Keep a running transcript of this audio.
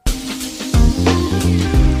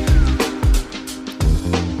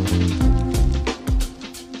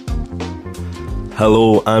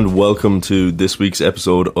Hello and welcome to this week's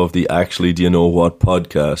episode of the Actually Do You Know What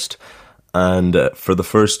podcast. And for the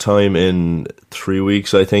first time in 3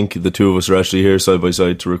 weeks, I think, the two of us are actually here side by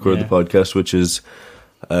side to record the podcast, which is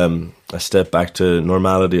a step back to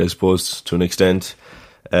normality, I suppose, to an extent.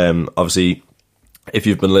 Obviously, if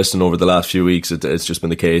you've been listening over the last few weeks, it's just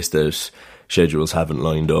been the case that schedules haven't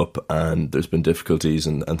lined up and there's been difficulties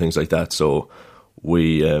and things like that. So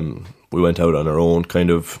we went out on our own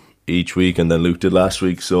kind of each week, and then Luke did last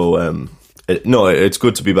week. So it's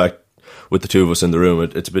good to be back with the two of us in the room.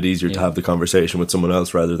 It's a bit easier to have the conversation with someone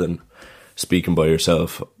else rather than speaking by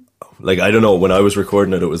yourself. Like, I don't know, when I was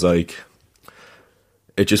recording it, it was like,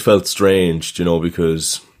 it just felt strange, you know,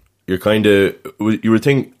 because you're kind of, you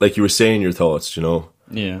were saying your thoughts, you know,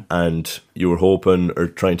 and you were hoping or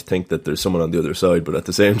trying to think that there's someone on the other side, but at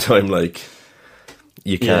the same time, like,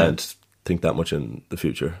 you can't think that much in the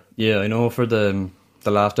future. Yeah, I know for the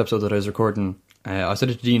last episode that I was recording, I said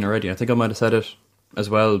it to Dean already. I think I might have said it as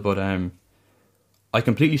well, but I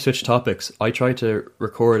completely switched topics. I tried to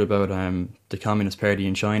record about the Communist Party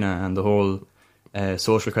in China and the whole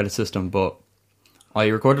social credit system, but I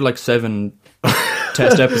recorded like 7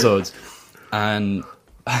 test episodes, and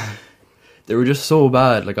they were just so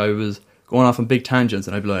bad. Like, I was going off on big tangents,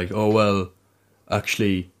 and I'd be like, oh, well,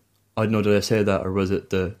 actually, I don't know, did I say that, or was it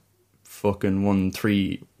the fucking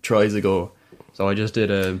 1-3 tries ago? So I just did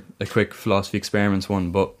a quick philosophy experiments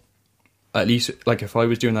one, but at least, like, if I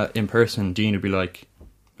was doing that in person, Dean would be like,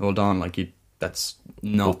 hold on, like, that's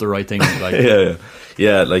not the right thing. Like,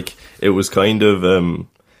 yeah, like, it was kind of,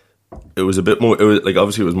 it was a bit more, it was, like,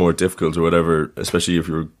 obviously it was more difficult or whatever, especially if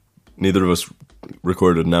neither of us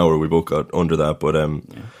recorded an hour, we both got under that, but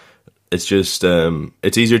it's just,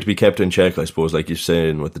 it's easier to be kept in check, I suppose, like you're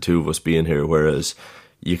saying, with the two of us being here, whereas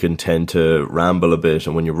you can tend to ramble a bit,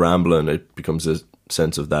 and when you're rambling, it becomes a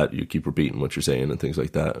sense of that you keep repeating what you're saying and things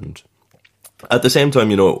like that. And at the same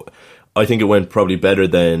time, you know, I think it went probably better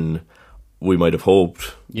than we might have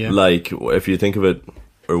hoped. Yeah. Like, if you think of it,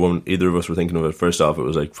 or when either of us were thinking of it, first off, it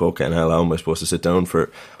was like, fucking hell, how am I supposed to sit down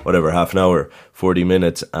for whatever, half an hour, 40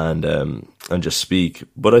 minutes and just speak?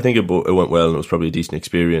 But I think it went well, and it was probably a decent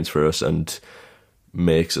experience for us, and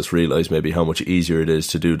makes us realise maybe how much easier it is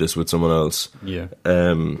to do this with someone else.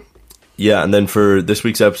 And then for this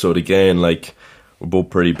week's episode, again, like, we're both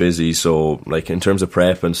pretty busy, so, like, in terms of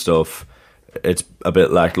prep and stuff, it's a bit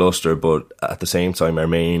lackluster, but at the same time, our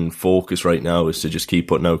main focus right now is to just keep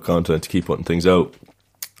putting out content, to keep putting things out,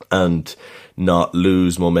 and not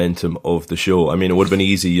lose momentum of the show. I mean, it would have been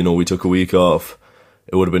easy, you know, we took a week off.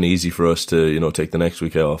 It would have been eady for us to, you know, take the next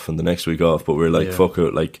week off and the next week off, but we're like, fuck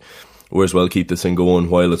it, like, we're as well keep this thing going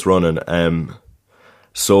while it's running.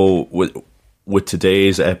 So with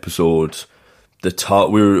today's episode,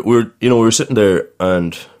 we were sitting there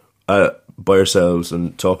and by ourselves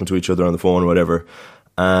and talking to each other on the phone or whatever,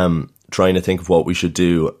 trying to think of what we should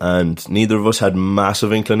do, and neither of us had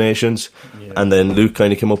massive inclinations. And then Luke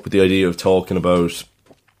kind of came up with the idea of talking about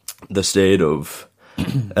the state of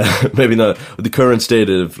maybe not the current state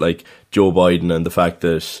of, like, Joe Biden, and the fact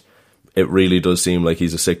that it really does seem like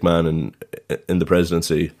he's a sick man in the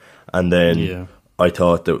presidency. And then I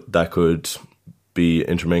thought that could be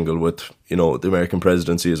intermingled with, you know, the American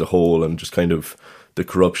presidency as a whole, and just kind of the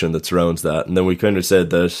corruption that surrounds that. And then we kind of said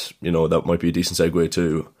that, you know, that might be a decent segue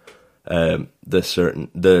to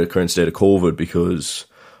the current state of COVID, because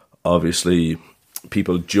obviously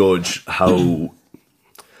people judge how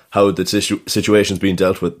the situation's being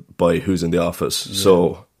dealt with by who's in the office.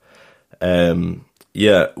 So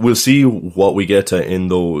we'll see what we get to in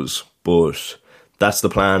those, but that's the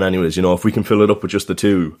plan anyways. You know, if we can fill it up with just the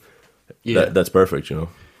two, that's perfect, you know.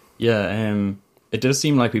 It does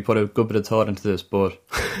seem like we put a good bit of thought into this, but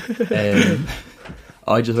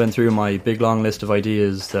I just went through my big long list of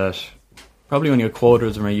ideas that probably only a quarter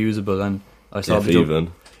of them are usable, and I saw if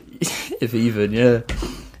even,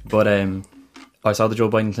 but I saw the Joe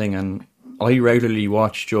Biden thing, and I regularly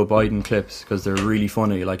watch Joe Biden clips because they're really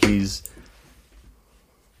funny. Like, it's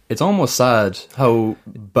almost sad how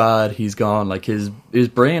bad he's gone. Like, his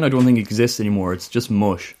brain, I don't think exists anymore. It's just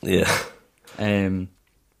mush. Like,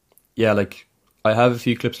 I have a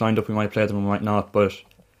few clips lined up. We might play them, we might not, but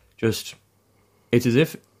just, it's as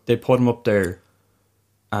if they put him up there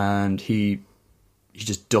and he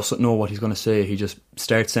just doesn't know what he's going to say. He just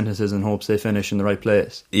starts sentences and hopes they finish in the right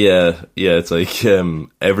place. It's like,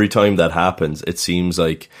 every time that happens, it seems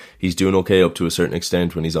like he's doing okay up to a certain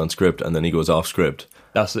extent when he's on script, and then he goes off script.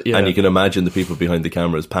 That's it, yeah. And you can imagine the people behind the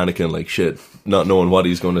cameras panicking like shit, not knowing what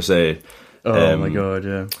he's going to say. Oh my God,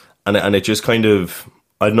 yeah. And it just kind of,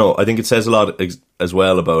 I don't know, I think it says a lot as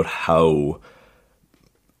well about how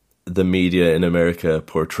the media in America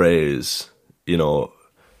portrays, you know,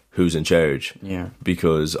 who's in charge. Yeah.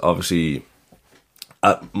 Because obviously,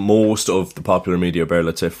 at most of the popular media, bar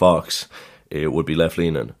let's say Fox, it would be left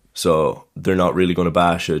leaning. So they're not really going to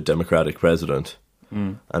bash a Democratic president,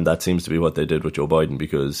 and that seems to be what they did with Joe Biden,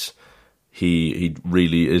 because he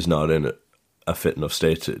really is not in a fit enough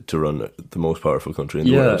state to run the most powerful country in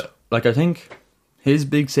the world. Like, I think his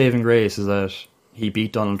big saving grace is that he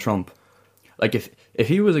beat Donald Trump. Like, if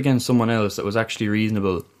he was against someone else that was actually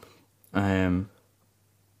reasonable, he'd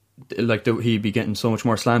be getting so much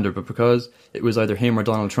more slander. But because it was either him or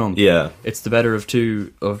Donald Trump, it's the better of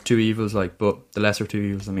two evils. Like, but the lesser of two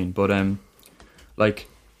evils. I mean, but like,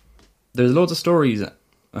 there's loads of stories.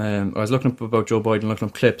 I was looking up about Joe Biden, looking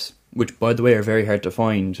up clips, which, by the way, are very hard to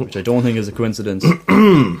find, which I don't think is a coincidence. Cut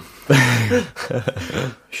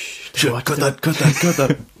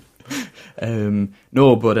that.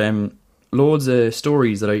 No, but loads of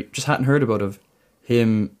stories that I just hadn't heard about of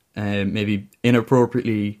him maybe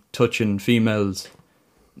inappropriately touching females.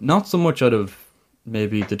 Not so much out of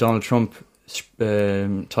maybe the Donald Trump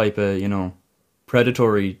type of, you know,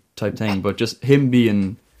 predatory type thing, but just him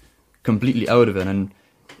being completely out of it. And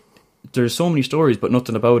there's so many stories, but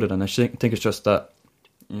nothing about it. And I think it's just that,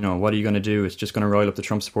 you know, what are you going to do? It's just going to rile up the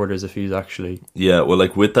Trump supporters if he's actually... Yeah, well,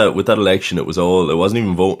 like with that election, it wasn't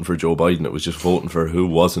even voting for Joe Biden. It was just voting for who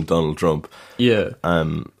wasn't Donald Trump. Yeah.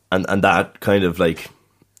 And that kind of like...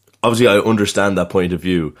 Obviously, I understand that point of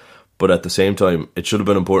view, but at the same time, it should have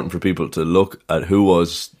been important for people to look at who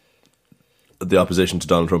was the opposition to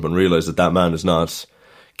Donald Trump and realise that man is not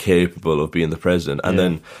capable of being the president. And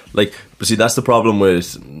then, like, but see, that's the problem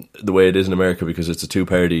with the way it is in America, because it's a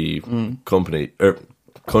two-party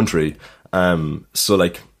country. So,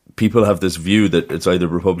 like, people have this view that it's either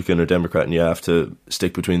Republican or Democrat, and you have to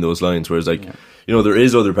stick between those lines. Whereas, like, you know, there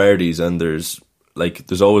is other parties, and there's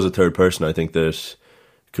always a third person, I think, that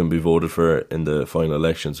can be voted for in the final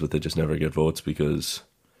elections, but they just never get votes because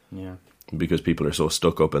people are so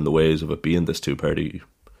stuck up in the ways of it being this two-party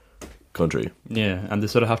country. Yeah, and they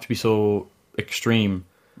sort of have to be so extreme.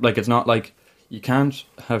 Like, it's not like you can't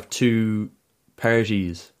have two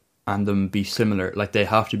parties and them be similar. Like, they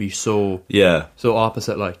have to be so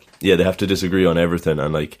opposite. Like, yeah, they have to disagree on everything,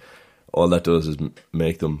 and like all that does is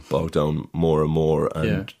make them bog down more and more,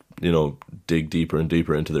 and you know, dig deeper and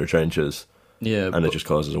deeper into their trenches. Yeah, and it just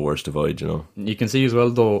causes a worse divide, you know. You can see as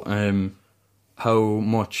well, though, how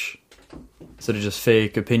much sort of just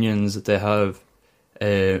fake opinions that they have.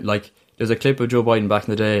 Like, there's a clip of Joe Biden back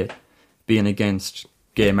in the day being against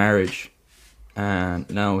gay marriage, and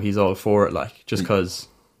now he's all for it, like, just because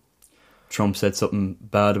Trump said something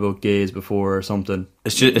bad about gays before or something.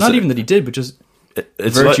 It's not even that he did, but just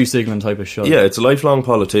it's virtue signaling type of shit. Yeah, it's lifelong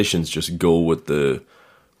politicians just go with the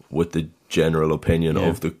general opinion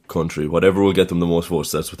of the country. Whatever will get them the most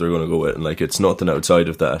votes, that's what they're going to go with. And like, it's nothing outside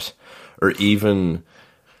of that. Or even,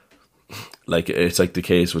 like, it's like the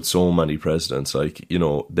case with so many presidents. Like, you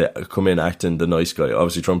know, they come in acting the nice guy.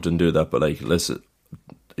 Obviously Trump didn't do that, but like, listen,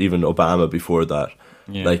 even Obama before that.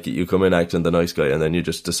 Yeah. Like, you come in acting the nice guy, and then you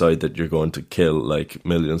just decide that you're going to kill like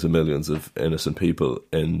millions and millions of innocent people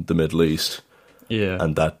in the Middle East. Yeah.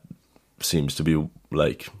 And that seems to be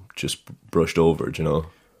like just brushed over, you know.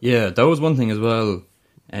 Yeah, that was one thing as well.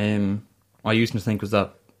 I used to think was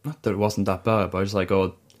that, not that it wasn't that bad, but I was like,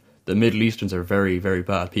 oh, the Middle Easterns are very, very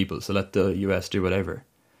bad people, so let the US do whatever.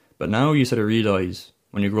 But now you sort of realise,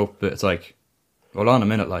 when you grow up, it's like, hold on a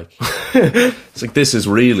minute, like... It's like, this is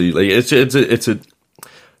really, like, it's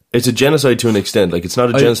a genocide to an extent. Like, it's not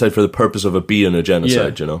a genocide for the purpose of it being a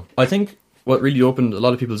genocide, you know? I think what really opened a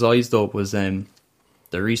lot of people's eyes, though, was the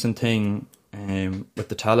recent thing with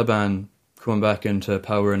the Taliban coming back into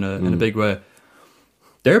power in a big way.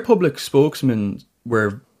 Their public spokesmen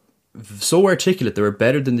were so articulate, they were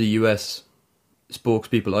better than the US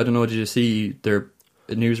spokespeople. I don't know, did you see their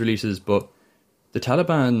news releases? But the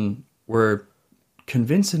Taliban were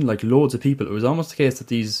convincing like loads of people. It was almost the case that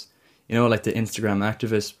these, you know, like the Instagram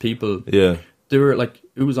activist people, they were like,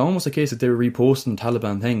 it was almost a case that they were reposting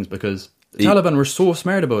Taliban things because the Taliban were so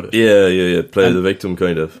smart about it. Yeah. Play the victim,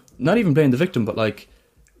 kind of. Not even playing the victim, but like,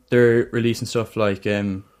 they're releasing stuff like,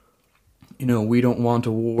 you know, we don't want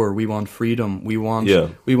a war, we want freedom, we want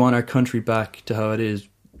our country back to how it is.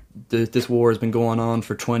 This war has been going on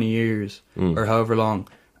for 20 years or however long,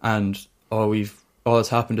 and all that's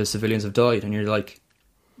happened is civilians have died, and you're like,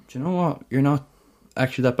 do you know what? You're not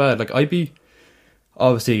actually that bad. Like, I'd be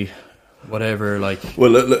obviously whatever. Like,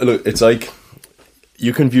 well, look, it's like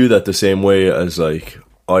you can view that the same way as like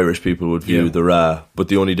Irish people would view the Ra, but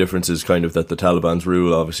the only difference is kind of that the Taliban's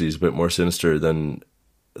rule obviously is a bit more sinister than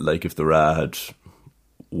like if the Ra had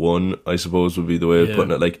won, I suppose would be the way of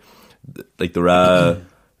putting it. Like the Ra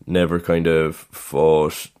never kind of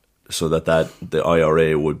fought so that the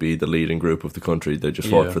IRA would be the leading group of the country. They just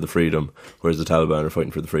fought for the freedom, whereas the Taliban are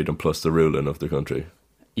fighting for the freedom plus the ruling of the country.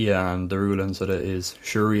 Yeah, and the ruling sort of is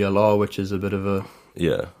Sharia law, which is a bit of a...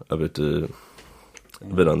 Yeah, a bit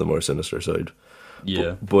on the more sinister side.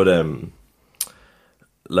 Yeah. But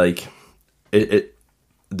like,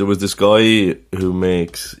 there was this guy who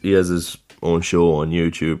he has his own show on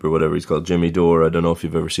YouTube or whatever. He's called Jimmy Dore. I don't know if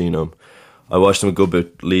you've ever seen him. I watched him a good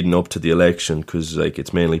bit leading up to the election because, like,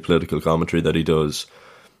 it's mainly political commentary that he does.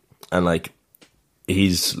 And, like,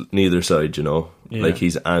 he's neither side, you know? Yeah. Like,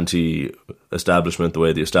 he's anti-establishment the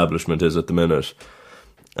way the establishment is at the minute.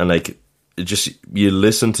 And, like, you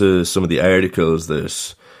listen to some of the articles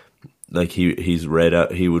that, like, he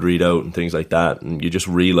would read out and things like that, and you just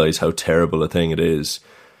realise how terrible a thing it is.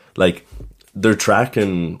 Like, they're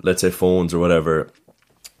tracking, let's say, phones or whatever.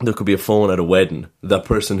 There could be a phone at a wedding. That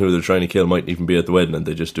person who they're trying to kill mightn't even be at the wedding, and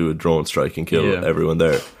they just do a drone strike and kill everyone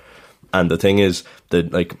there. And the thing is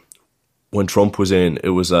that, like, when Trump was in, it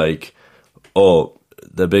was like, oh,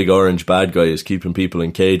 the big orange bad guy is keeping people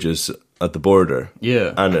in cages at the border.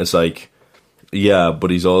 Yeah. And it's like, yeah, but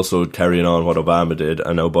he's also carrying on what Obama did,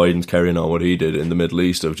 and now Biden's carrying on what he did in the Middle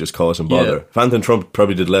East of just causing bother. If anything, Trump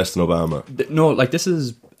probably did less than Obama. No, like, this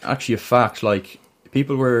is actually a fact. Like,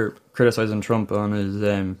 people were criticising Trump on his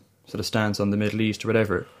sort of stance on the Middle East or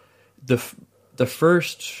whatever. The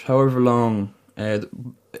first however long,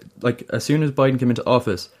 like, as soon as Biden came into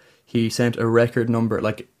office, he sent a record number,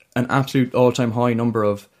 like an absolute all-time high number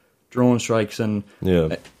of drone strikes, and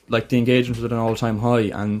like, the engagement was at an all-time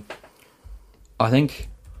high. And I think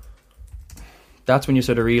that's when you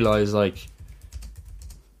sort of realise, like,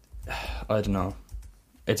 I don't know,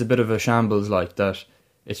 it's a bit of a shambles, like, that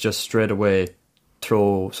it's just straight away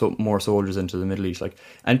throw more soldiers into the Middle East. Like,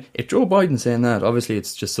 and if Joe Biden's saying that, obviously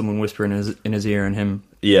it's just someone whispering in his ear and him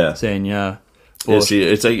saying, yeah. But, see,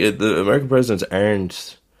 it's like the American presidents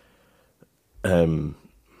aren't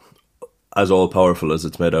as all-powerful as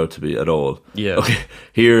it's made out to be at all. Yeah. Okay,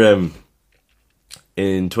 here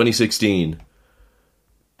in 2016,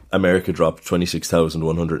 America dropped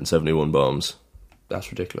 26,171 bombs.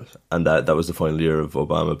 That's ridiculous. And that was the final year of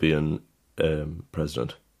Obama being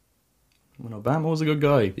president. When Obama was a good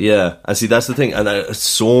guy. Yeah, and see, that's the thing. And it's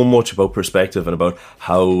so much about perspective and about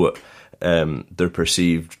how they're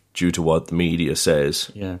perceived due to what the media says.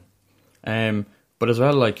 Yeah. But as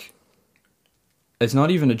well, like, it's not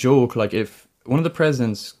even a joke. Like, if one of the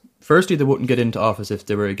presidents... Firstly, they wouldn't get into office if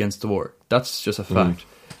they were against the war. That's just a fact.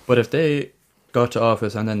 But if they got to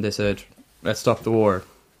office and then they said, let's stop the war,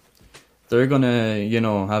 they're going to, you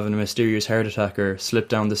know, have a mysterious heart attack or slip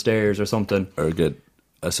down the stairs or something. Or get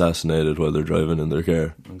assassinated while they're driving in their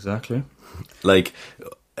car. Exactly. Like,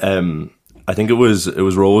 I think it was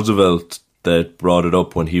Roosevelt that brought it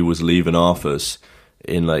up when he was leaving office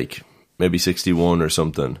in, like, maybe 61 or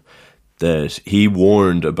something, that he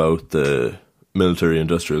warned about the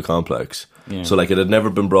military-industrial complex. Yeah. So, like, it had never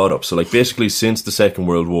been brought up. So, like, basically since the Second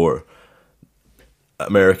World War,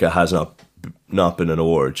 America has not been in a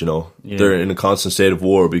war, you know. Yeah. They're in a constant state of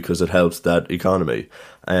war because it helps that economy.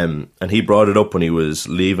 And he brought it up when he was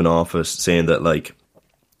leaving office, saying that, like,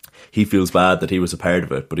 he feels bad that he was a part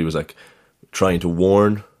of it, but he was, like, trying to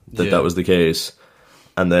warn that was the case.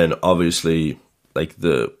 And then, obviously, like,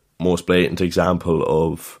 the most blatant example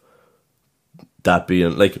of that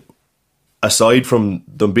being, like, aside from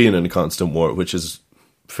them being in a constant war, which is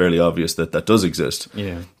fairly obvious that does exist,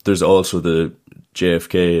 there's also the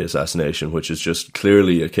JFK assassination, which is just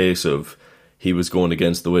clearly a case of he was going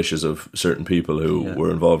against the wishes of certain people who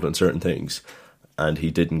were involved in certain things, and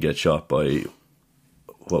he didn't get shot by,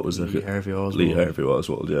 what was it? Lee Harvey Oswald. Lee Harvey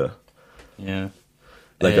Oswald, yeah.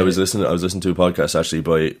 Like, I was listening to a podcast actually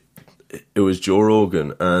by, it was Joe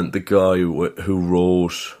Rogan, and the guy who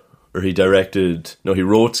wrote, or he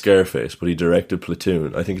wrote Scarface, but he directed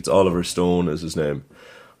Platoon. I think it's Oliver Stone is his name,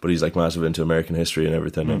 but he's, like, massive into American history and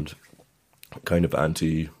everything, and kind of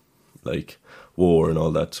anti, like, war and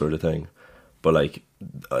all that sort of thing. But,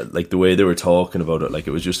 like the way they were talking about it, like,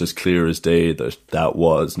 it was just as clear as day that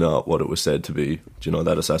was not what it was said to be. Do you know,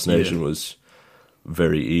 that assassination was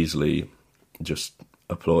very easily just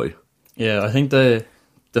a ploy. Yeah, I think the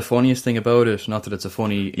funniest thing about it, not that it's a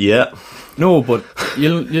funny... Yeah. No, but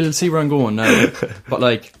you'll see where I'm going now. But,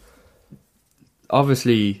 like,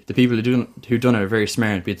 obviously, the people who done it are very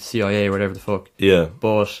smart, be it the CIA or whatever the fuck. Yeah.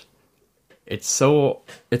 But it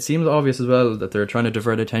seems obvious as well that they're trying to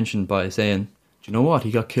divert attention by saying, do you know what,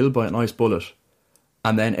 he got killed by an ice bullet.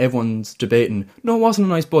 And then everyone's debating, no, it wasn't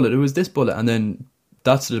an ice bullet, it was this bullet. And then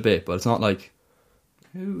that's the debate, but it's not like...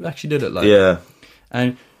 who actually did it? Like, Yeah.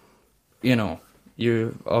 and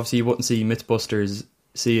you obviously wouldn't see Mythbusters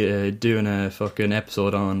doing a fucking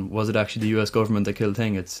episode on was it actually the US government that killed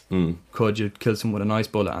Thing. It's could you kill someone with an ice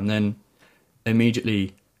bullet, and then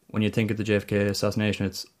immediately when you think of the JFK assassination,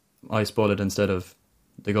 it's ice bullet instead of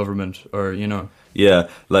the government, or Yeah,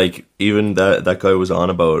 like even that guy was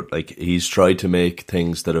on about, like, he's tried to make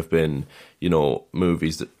things that have been,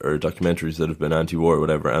 movies or documentaries that have been anti-war or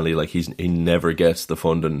whatever, and he never gets the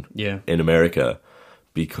funding in America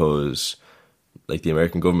because, like, the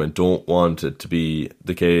American government don't want it to be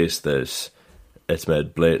the case that it's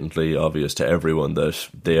made blatantly obvious to everyone that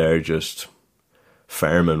they are just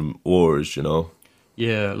farming wars,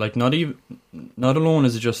 Yeah, like not alone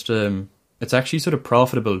is it just it's actually sort of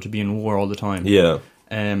profitable to be in war all the time. Yeah.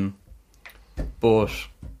 But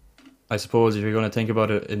I suppose if you're going to think about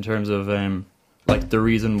it in terms of like the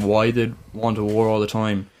reason why they'd want a war all the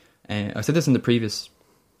time, I said this in the previous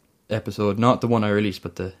episode, not the one I released,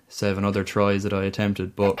 but the 7 other tries that I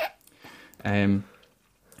attempted. But one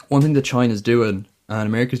thing that China's doing, and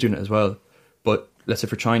America's doing it as well, but let's say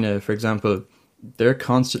for China, for example, they're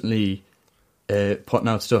constantly putting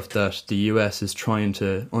out stuff that the US is trying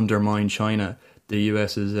to undermine China. The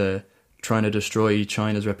US is trying to destroy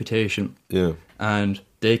China's reputation. Yeah. And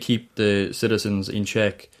they keep the citizens in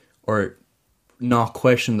check or not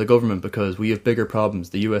question the government because we have bigger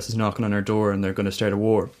problems. The US is knocking on our door and they're going to start a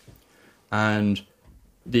war. And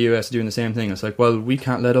the US is doing the same thing. It's like, well, we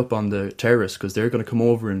can't let up on the terrorists because they're going to come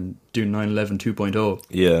over and do 9/11 2.0.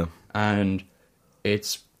 Yeah. And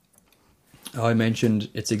I mentioned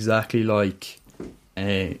it's exactly like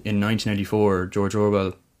in 1984, George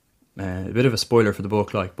Orwell, a bit of a spoiler for the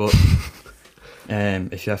book, like, but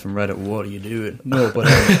if you haven't read it, what are you doing? No,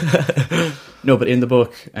 but in the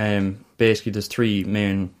book, basically there's 3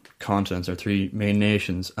 main continents or 3 main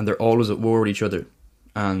nations, and they're always at war with each other.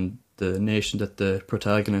 And the nation that the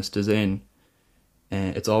protagonist is in,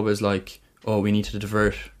 it's always like, oh, we need to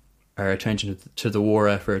divert our attention to the war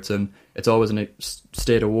efforts, and it's always in a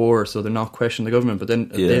state of war, so they're not questioning the government. But then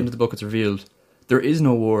at the end of the book, it's revealed there is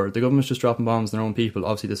no war. The government's just dropping bombs on their own people.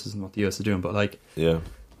 Obviously, this isn't what the US is doing, but like,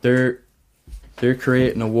 they're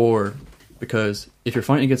creating a war because if you're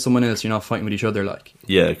fighting against someone else, you're not fighting with each other. Like,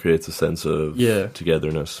 yeah, it creates a sense of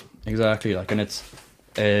togetherness. Exactly. Like, and it's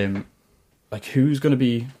like, who's going to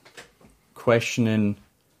be questioning,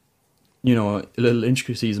 little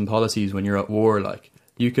intricacies and policies when you're at war? Like,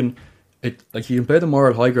 you can play the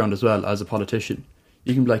moral high ground as well as a politician.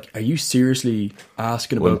 You can be like, are you seriously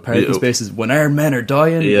asking about parking spaces when our men are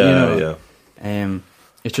dying? Yeah.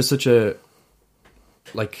 It's just such a,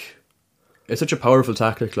 like, it's such a powerful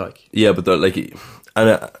tactic, like. Yeah, but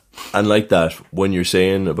and like that, when you're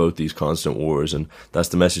saying about these constant wars, and that's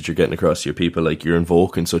the message you're getting across to your people, like, you're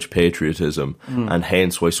invoking such patriotism, and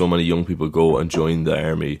hence why so many young people go and join the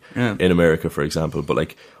army in America, for example. But,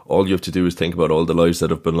 like, all you have to do is think about all the lives that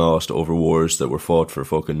have been lost over wars that were fought for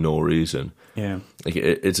fucking no reason. Yeah. Like,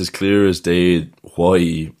 it's as clear as day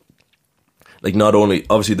why, like, not only,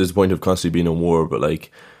 obviously there's a point of constantly being in war, but,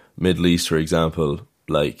 like, Middle East, for example,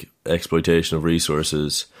 like, exploitation of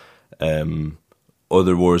resources,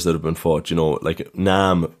 other wars that have been fought, like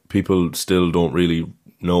Nam, people still don't really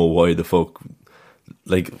know why the fuck,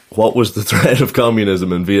 like, what was the threat of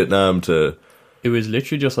communism in Vietnam to... It was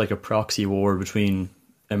literally just like a proxy war between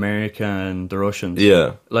America and the Russians.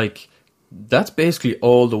 Yeah. Like, that's basically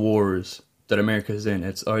all the wars that America is in.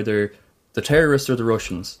 It's either the terrorists or the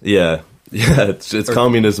Russians. Yeah. Yeah, it's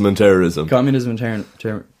communism and terrorism. Communism and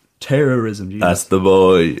terrorism. Jesus. That's the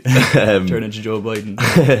boy. Turn into Joe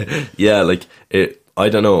Biden. Yeah, like, I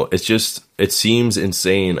don't know. It's just, it seems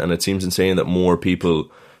insane, and it seems insane that more people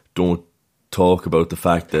don't talk about the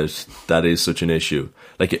fact that that is such an issue.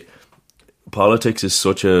 Like, politics is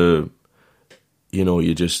such a, you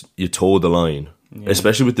toe the line. Yeah.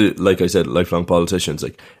 Especially with the, like I said, lifelong politicians.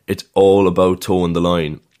 Like, it's all about toeing the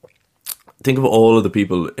line. Think of all of the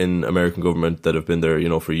people in American government that have been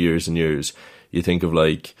there, for years and years. You think of,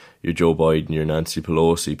 like, your Joe Biden, your Nancy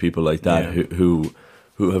Pelosi, people like that, who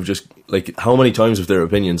have just, like, how many times have their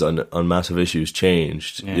opinions on massive issues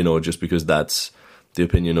changed, just because that's the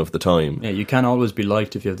opinion of the time. Yeah, you can't always be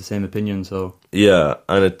liked if you have the same opinion, so... Yeah,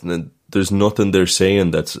 and there's nothing they're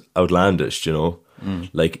saying that's outlandish,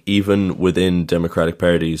 Like, even within Democratic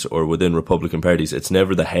parties or within Republican parties, it's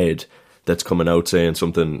never the head that's coming out saying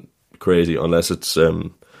something crazy, unless it's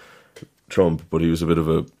Trump, but he was a bit of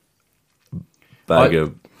a bag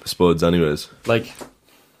of spuds anyways. Like,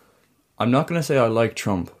 I'm not going to say I like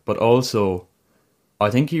Trump, but also I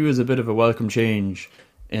think he was a bit of a welcome change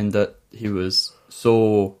in that he was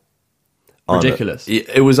so ridiculous.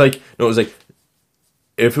 It was like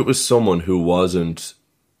if it was someone who wasn't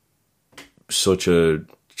such a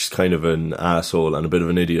just kind of an asshole and a bit of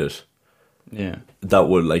an idiot, that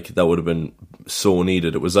would have been so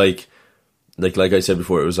needed. It was like I said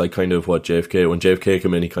before, it was like kind of what JFK, when JFK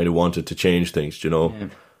came in, he kind of wanted to change things, you know. Yeah.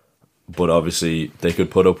 But obviously, they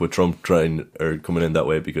could put up with Trump coming in that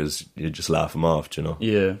way because you just laugh him off, you know.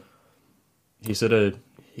 Yeah, he sort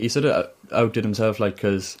of outdid himself, like,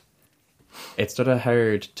 because it's sort of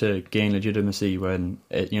hard to gain legitimacy when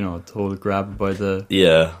it, you know, the whole grab by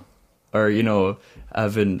the or, you know,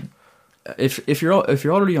 having if you're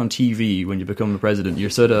already on TV when you become the president, you're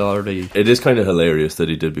sort of already. It is kind of hilarious that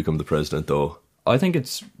he did become the president, though. I think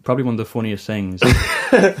it's probably one of the funniest things.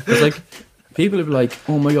 It's like, people would be like,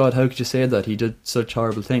 "Oh my god, how could you say that? He did such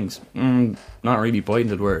horrible things." Not really. Biden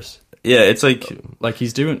did worse. Yeah, it's like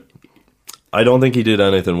he's doing. I don't think he did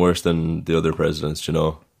anything worse than the other presidents. You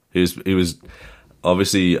know, he was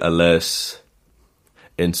obviously a less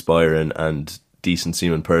inspiring and decent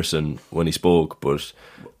seeming person when he spoke, but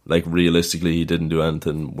like realistically, he didn't do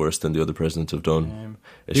anything worse than the other presidents have done.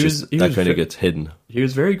 That kind of gets hidden. He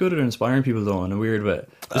was very good at inspiring people, though, in a weird way.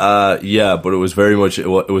 Yeah, but it was very much it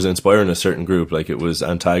was inspiring a certain group. Like, it was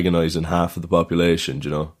antagonizing half of the population. You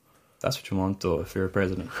know, that's what you want, though, if you're a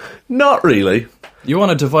president. Not really. You want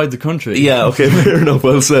to divide the country. Yeah. Okay. Fair enough.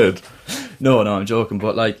 Well said. No, I'm joking.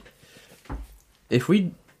 But like, if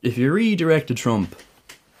you redirected Trump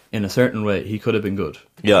in a certain way, he could have been good.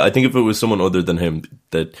 Yeah, I think if it was someone other than him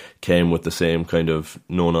that came with the same kind of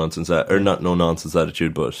no-nonsense, or not no-nonsense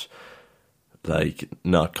attitude, but like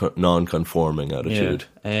not non-conforming attitude.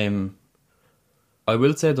 Yeah. I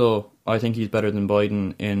will say, though, I think he's better than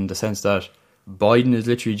Biden in the sense that Biden is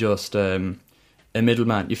literally just a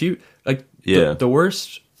middleman. If you, like, the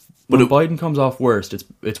worst, when Biden comes off worst,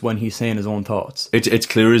 it's when he's saying his own thoughts. It's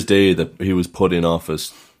clear as day that he was put in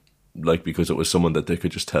office like because it was someone that they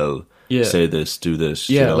could just tell, say this, do this.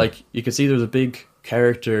 Yeah, you know? Like, you could see there was a big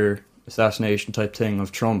character assassination type thing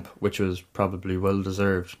of Trump, which was probably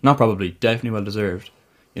well-deserved. Not probably, definitely well-deserved.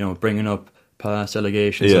 You know, bringing up past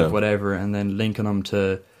allegations of whatever and then linking them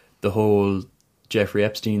to the whole Jeffrey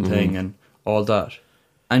Epstein thing and all that.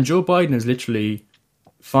 And Joe Biden is literally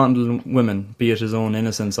fondling women, be it his own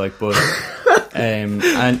innocence, like, but... and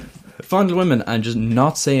fondle women and just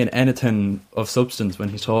not saying anything of substance when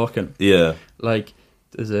he's talking. Yeah. Like,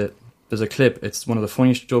 there's a clip, it's one of the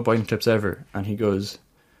funniest Joe Biden clips ever, and he goes,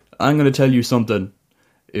 "I'm going to tell you something.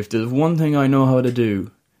 If there's one thing I know how to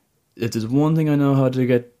do, if there's one thing I know how to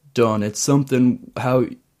get done, it's something how..."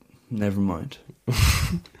 Never mind.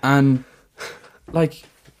 And, like,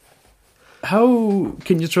 how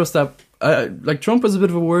can you trust that? Like, Trump was a bit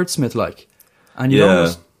of a wordsmith, like, and you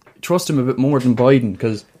almost trust him a bit more than Biden,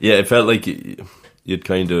 because... Yeah, it felt like you'd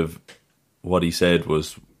kind of... What he said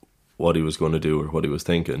was what he was going to do or what he was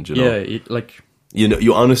thinking, you know? Yeah, like... You know,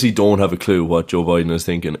 you honestly don't have a clue what Joe Biden is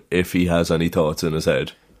thinking if he has any thoughts in his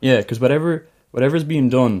head. Yeah, because whatever's being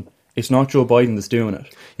done, it's not Joe Biden that's doing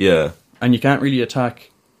it. Yeah. And you can't really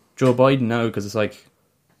attack Joe Biden now, because it's like...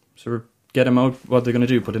 sort of get him out, what they're going to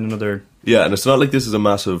do, put in another... Yeah, and it's not like this is a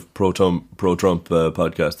massive pro-Trump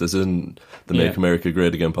podcast. This isn't the Make America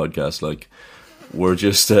Great Again podcast. Like, we're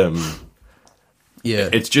just...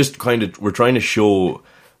 It's just kind of... We're trying to show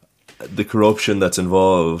the corruption that's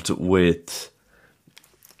involved with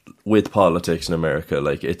politics in America.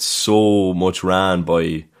 Like, it's so much ran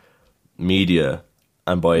by media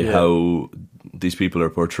and by how these people are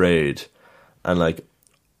portrayed. And, like,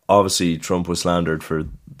 obviously Trump was slandered for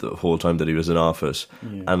the whole time that he was in office,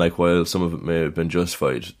 and like, while some of it may have been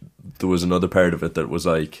justified, there was another part of it that was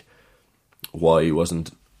like, why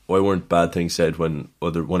weren't bad things said when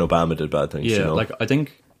Obama did bad things? You know? Like, I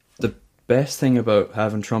think the best thing about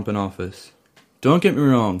having Trump in office, don't get me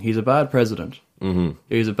wrong, he's a bad president,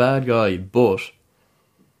 he's a bad guy, but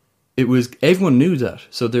everyone knew that,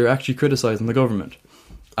 so they're actually criticising the government,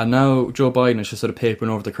 and now Joe Biden is just sort of papering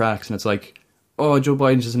over the cracks, and it's like, oh, Joe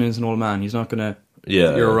Biden's just an innocent old man, he's not gonna...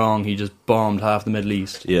 You're wrong, he just bombed half the Middle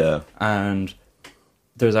East. Yeah. And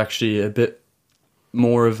there's actually a bit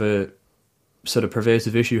more of a sort of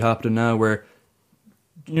pervasive issue happening now where,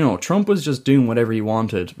 you know, Trump was just doing whatever he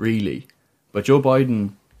wanted, really. But Joe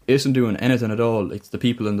Biden isn't doing anything at all. It's the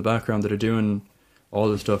people in the background that are doing all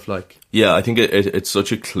the stuff, like... Yeah, I think it's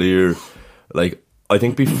such a clear... Like, I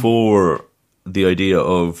think before the idea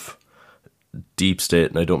of deep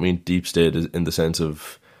state, and I don't mean deep state in the sense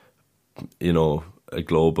of, you know, a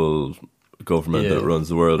global government that runs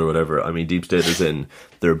the world or whatever. I mean, deep state is in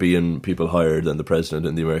there being people higher than the president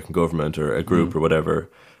in the American government or a group or whatever.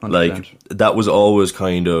 100%. that was always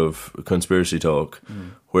kind of conspiracy talk.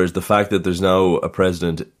 Whereas the fact that there's now a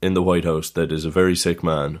president in the White House that is a very sick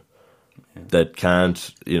man, that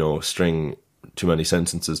can't, string too many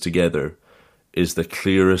sentences together, is the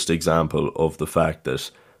clearest example of the fact that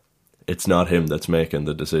it's not him that's making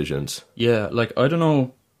the decisions. Yeah, like, I don't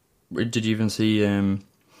know, did you even see,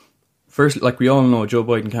 first, like, we all know Joe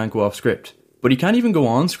Biden can't go off script, but he can't even go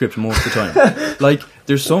on script most of the time. Like,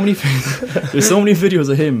 there's so many videos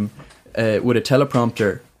of him with a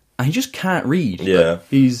teleprompter, and he just can't read. Yeah.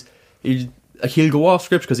 Like, he'll go off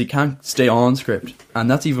script because he can't stay on script, and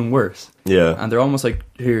that's even worse. Yeah. And they're almost like,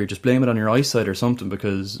 here, just blame it on your eyesight or something,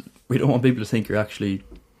 because we don't want people to think you're actually...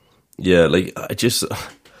 Yeah, like,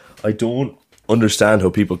 I don't understand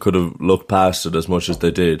how people could have looked past it as much as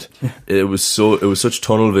they did. It was such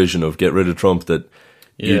tunnel vision of get rid of Trump that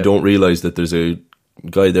you don't realise that there's a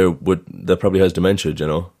guy there that probably has dementia,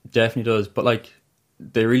 Definitely does, but, like,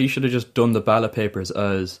 they really should have just done the ballot papers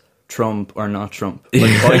as Trump or not Trump.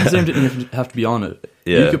 Like, Biden's name didn't even have to be on it.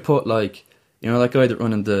 Yeah. You could put, like, that guy that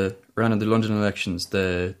ran in the London elections,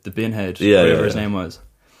 the binhead, whatever his name was.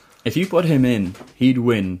 If you put him in, he'd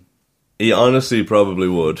win. He honestly probably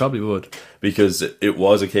would. Probably would. Because it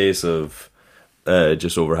was a case of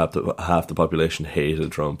just over half the population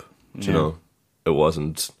hated Trump. It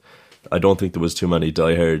wasn't... I don't think there was too many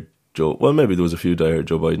diehard Joe... Well, maybe there was a few diehard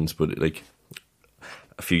Joe Bidens, but, like,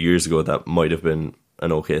 a few years ago that might have been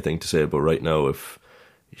an okay thing to say, but right now, if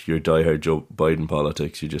you're diehard Joe Biden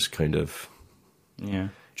politics, you just kind of... Yeah.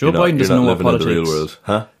 Joe Biden doesn't know what politics... in the real world.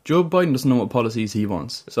 Huh? Joe Biden doesn't know what policies he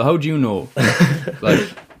wants. So how do you know? Like...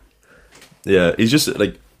 Yeah, he's just,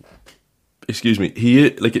 like... Excuse me.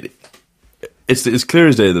 It's clear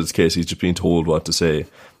as day that it's the case. He's just being told what to say.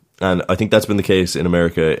 And I think that's been the case in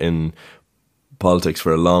America in politics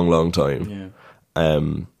for a long, long time. Yeah.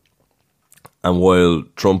 And while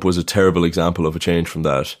Trump was a terrible example of a change from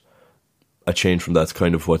that's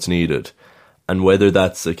kind of what's needed. And whether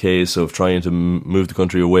that's a case of trying to move the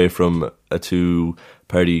country away from a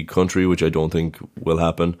two-party country, which I don't think will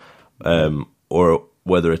happen, or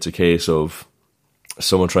whether it's a case of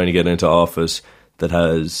someone trying to get into office that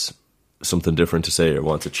has something different to say or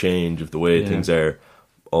wants a change of the way things are,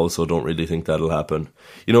 also don't really think that'll happen.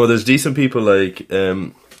 There's decent people like...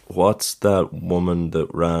 what's that woman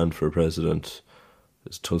that ran for president?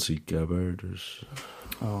 It's Tulsi Gabbard.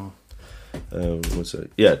 What's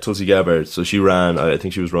that? Yeah, Tulsi Gabbard. So she ran. I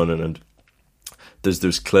think she was running, and there's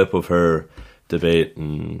this clip of her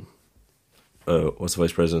debating. What's the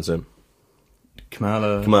vice president's name?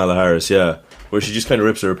 Kamala Harris. Yeah, where she just kind of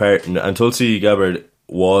rips her apart. And Tulsi Gabbard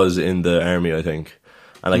was in the army, I think,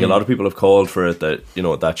 and like a lot of people have called for it that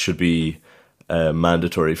that should be.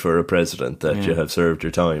 Mandatory for a president that you have served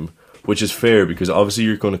your time, which is fair because obviously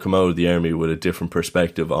you're going to come out of the army with a different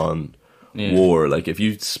perspective on war. Like if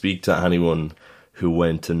you speak to anyone who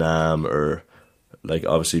went to Nam or like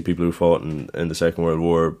obviously people who fought in the Second World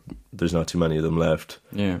War, there's not too many of them left.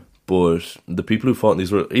 Yeah. But the people who fought in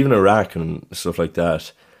these were even Iraq and stuff like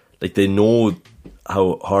that, like they know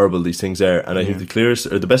how horrible these things are. And I think the clearest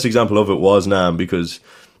or the best example of it was Nam because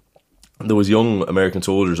there was young American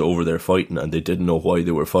soldiers over there fighting and they didn't know why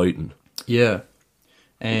they were fighting. Yeah.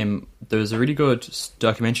 There was a really good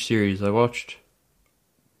documentary series. I watched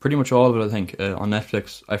pretty much all of it, I think, on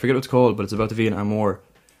Netflix. I forget what it's called, but it's about the Vietnam War.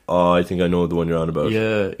 Oh, I think I know the one you're on about.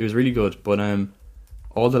 Yeah, it was really good. But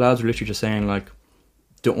all the lads were literally just saying, like,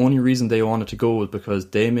 the only reason they wanted to go was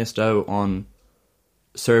because they missed out on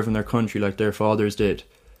serving their country like their fathers did.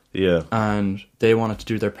 Yeah. And they wanted to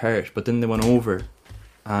do their part, but then they went over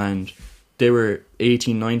and... They were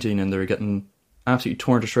 18, 19 and they were getting absolutely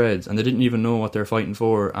torn to shreds and they didn't even know what they were fighting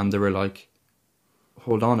for and they were like,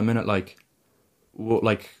 hold on a minute, like,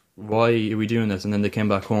 why are we doing this? And then they came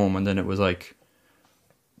back home and then it was like,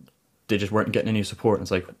 they just weren't getting any support. And it's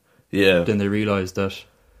like, then they realised that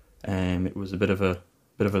it was a bit of a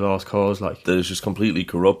lost cause. Like that is just completely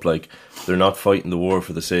corrupt. Like they're not fighting the war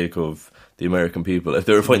for the sake of the American people. If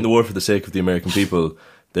they were fighting the war for the sake of the American people,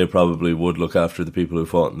 they probably would look after the people who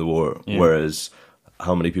fought in the war. Yeah. Whereas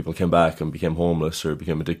how many people came back and became homeless or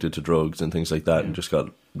became addicted to drugs and things like that and just got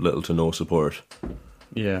little to no support.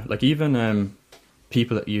 Yeah, like even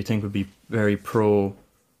people that you think would be very pro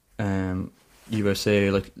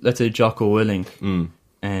USA, like let's say Jocko Willink,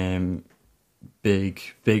 big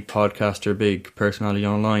podcaster, big personality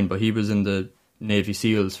online, but he was in the Navy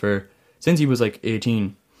SEALs since he was like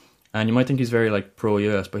 18. And you might think he's very like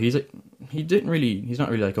pro-US, but he's not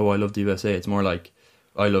really like, oh, I love the USA. It's more like,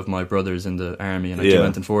 I love my brothers in the army and I do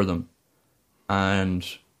anything for them. And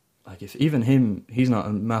like if even him, he's not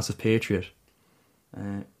a massive patriot.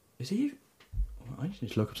 Is he? I just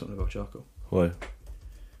need to look up something about Jocko. Why?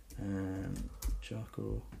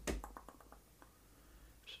 Jocko.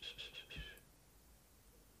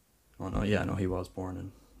 Oh no, yeah, no, he was born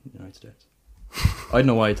in the United States. I don't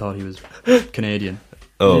know why I thought he was Canadian.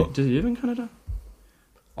 Oh. Does he live in Canada?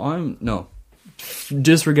 No.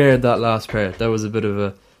 Disregard that last part. That was a bit of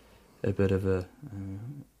a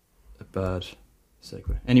bad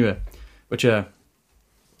segue. Anyway, but yeah.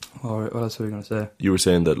 What else were we going to say? You were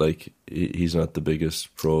saying that like he's not the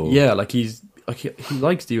biggest pro. Yeah, like he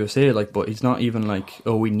likes the USA, like, but he's not even like,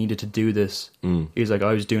 oh, we needed to do this. He's like,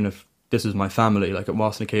 I was doing it. This is my family. Like, it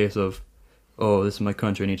wasn't a case of, oh, this is my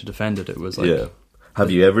country, I need to defend it. It was like, yeah.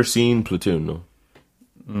 Have you ever seen Platoon?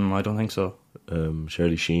 No. I don't think so.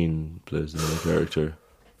 Charlie Sheen plays the main character.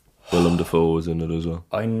 Willem Dafoe is in it as well.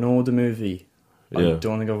 I know the movie. Yeah. I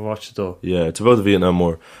don't think I've watched it though. Yeah, it's about the Vietnam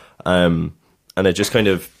War. And it just kind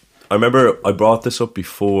of, I remember I brought this up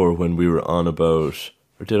before when we were on about,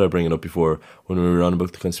 or did I bring it up before when we were on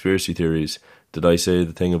about the conspiracy theories? Did I say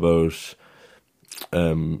the thing about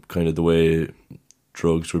kind of the way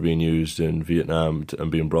drugs were being used in Vietnam and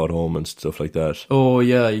being brought home and stuff like that? Oh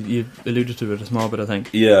yeah, you alluded to it a small bit, I think.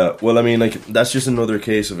 Yeah, well, I mean, like, that's just another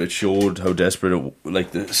case of it showed how desperate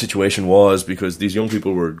like the situation was, because these young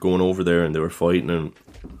people were going over there and they were fighting, and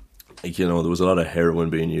like, you know, there was a lot of heroin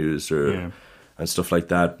being used and stuff like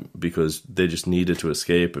that, because they just needed to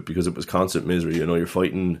escape it, because it was constant misery. You know, you're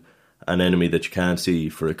fighting an enemy that you can't see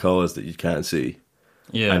for a cause that you can't see.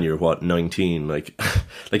 Yeah. And you're 19, like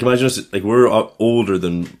imagine us, like, we're older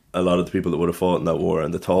than a lot of the people that would have fought in that war,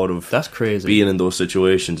 and the thought of that's crazy being in those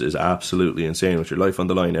situations is absolutely insane, with your life on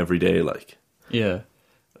the line every day. Like, yeah,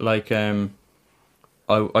 like I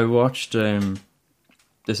watched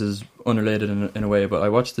this is unrelated in a way, but I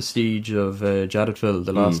watched the siege of Jadotville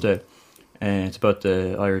the last day, and it's about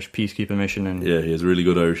the Irish peacekeeping mission. And yeah, he has a really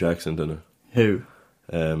good Irish accent in it. Who?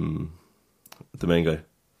 The main guy.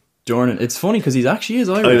 Dornan. It's funny because he actually is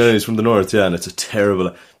Irish. I know, he's from the north, yeah, and it's a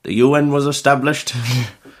terrible... The UN was established.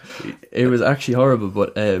 It was actually horrible,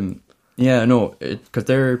 but yeah, no, because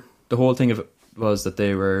the whole thing of it was that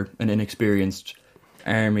they were an inexperienced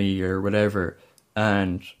army or whatever,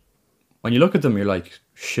 and when you look at them, you're like,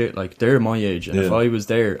 shit, like, they're my age, and if I was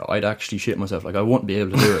there, I'd actually shit myself. Like, I wouldn't be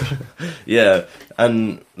able to do it. Yeah,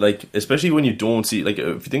 and like, especially when you don't see, like,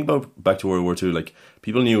 if you think about back to World War II, like,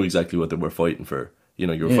 people knew exactly what they were fighting for. You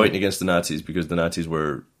know, you were fighting against the Nazis because the Nazis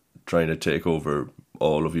were trying to take over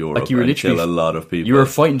all of Europe, like, you were and kill a lot of people. You were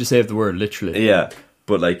fighting to save the world, literally. Yeah,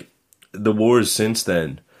 but like, the wars since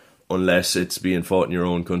then, unless it's being fought in your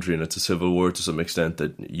own country and it's a civil war to some extent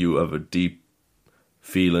that you have a deep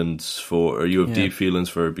feelings for, or you have deep feelings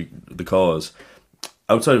for the cause.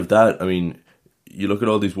 Outside of that, I mean, you look at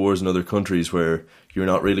all these wars in other countries where you're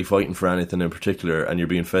not really fighting for anything in particular, and you're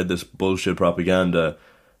being fed this bullshit propaganda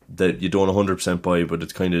that you don't 100% buy, but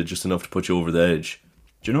it's kind of just enough to put you over the edge.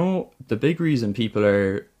 Do you know the big reason people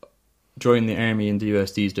are joining the army in the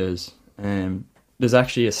US these days? There's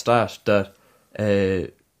actually a stat that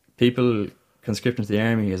people conscripting to the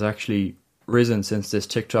army has actually risen since this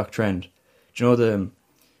TikTok trend. Do you know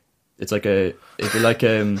it's like I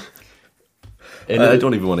don't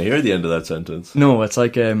even want to hear the end of that sentence. No, it's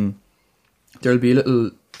like there'll be a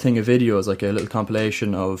little thing of videos, like a little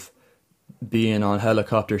compilation of being on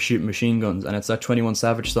helicopters shooting machine guns, and it's that 21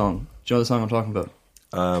 Savage song. Do you know the song I'm talking about?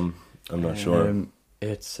 I'm not sure.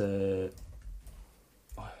 It's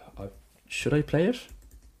should I play it?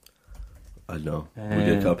 I don't know. We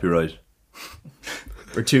get copyright.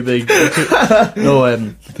 We're too big. No,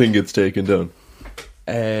 the thing gets taken down.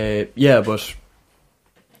 Yeah, but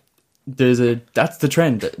that's the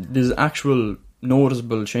trend. There's actual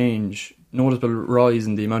noticeable rise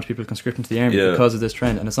in the amount of people conscripting to the army because of this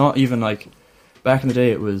trend. And it's not even like back in the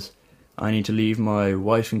day it was, I need to leave my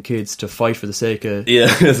wife and kids to fight for the sake of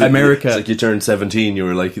America. It's like you turned 17, you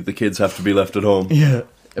were like, the kids have to be left at home. Yeah,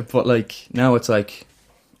 but like now it's like,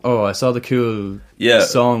 oh, I saw the cool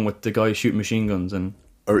song with the guy shooting machine guns.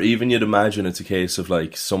 Or even you'd imagine it's a case of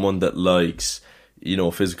like someone that likes, you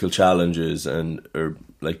know, physical challenges or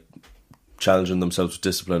like challenging themselves with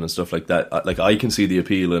discipline and stuff like that. Like, I can see the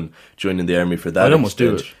appeal in joining the army for that. I'd almost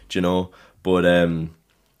do it. Do you know? But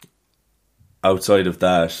outside of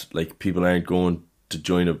that, like, people aren't going to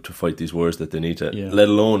join up to fight these wars that they need to. Yeah. Let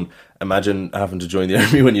alone imagine having to join the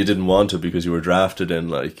army when you didn't want to because you were drafted in.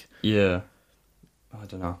 Like, yeah, I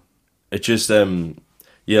don't know. It just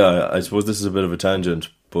I suppose this is a bit of a tangent,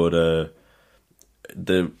 but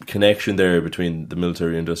the connection there between the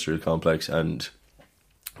military-industrial complex and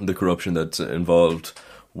the corruption that's involved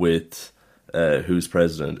with who's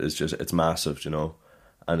president is just, it's massive, you know,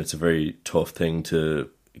 and it's a very tough thing to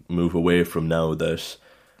move away from now that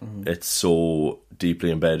it's so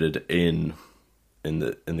deeply embedded in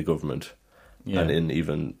the government and in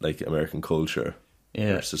even like American culture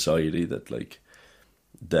or society that like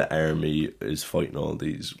the army is fighting all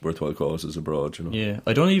these worthwhile causes abroad, you know. Yeah,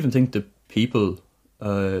 I don't even think the people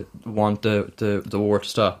want the war to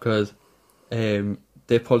stop, because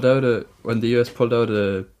they pulled out when the US pulled out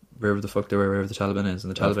wherever the fuck they were, wherever the Taliban is,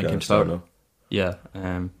 and the Taliban came to power. No? Yeah,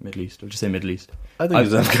 Middle East. I'll just say Middle East. I think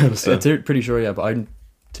it's Afghanistan. I'm pretty sure, yeah, but I'm,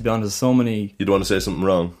 to be honest, so many... You'd want to say something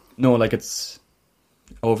wrong? No, like it's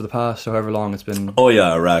over the past however long it's been... Oh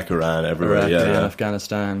yeah, Iraq, Iran, everywhere. Iran,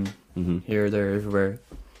 Afghanistan, here, there, everywhere.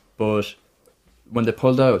 But when they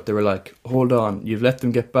pulled out, they were like, hold on, you've let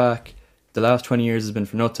them get back. The last 20 years has been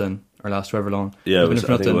for nothing, or last however long. Yeah, I think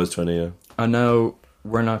it was 20, yeah. And now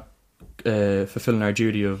we're not fulfilling our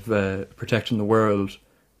duty of protecting the world,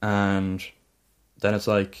 and then it's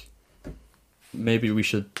like, maybe we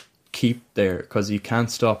should keep there, because you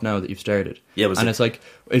can't stop now that you've started. Yeah, and it's like,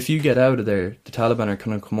 if you get out of there, the Taliban are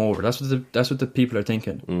going to come over. That's what the people are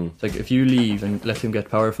thinking. It's like, if you leave and let them get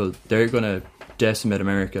powerful, they're going to decimate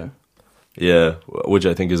America. Yeah, which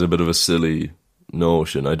I think is a bit of a silly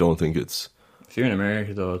notion. I don't think it's... If you're in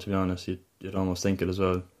America, though, to be honest, you'd almost think it as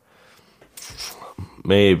well.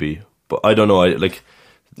 Maybe, but I don't know. Like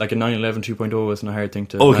a 9/11 2.0 isn't a hard thing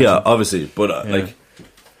to... Oh imagine. yeah, obviously, but like...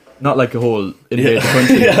 Not like a whole invaded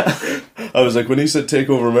country. Yeah. I was like, when he said take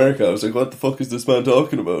over America, I was like, what the fuck is this man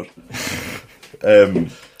talking about?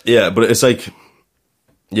 Yeah, but it's like...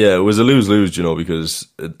 Yeah, it was a lose-lose, you know, because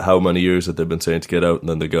how many years had they been saying to get out, and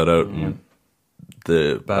then they got out, and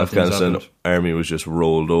the Afghanistan army was just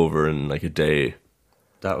rolled over in like a day.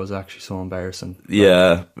 That was actually so embarrassing.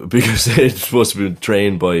 Yeah, because they're supposed to be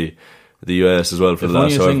trained by the US as well for the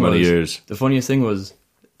last however many years. The funniest thing was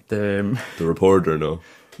the reporter, no?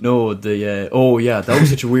 No, that was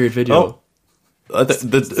such a weird video. This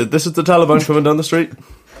is the Taliban coming down the street.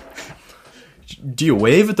 Do you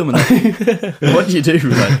wave at them? What do you do?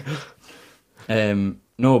 Like,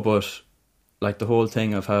 no, but like the whole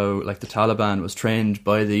thing of how like the Taliban was trained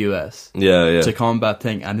by the US, to combat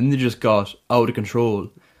thing, and then they just got out of control,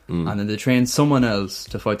 and then they trained someone else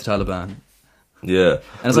to fight the Taliban. Yeah,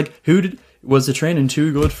 and it's like, was the training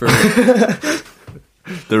too good for?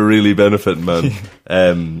 They're really benefiting,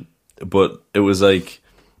 man. But it was like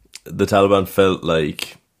the Taliban felt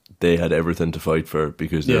like they had everything to fight for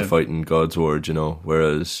because they're fighting God's word, you know,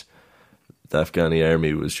 whereas the Afghani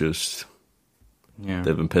army was just...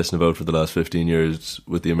 they've been pissing about for the last 15 years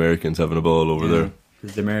with the Americans having a ball over there.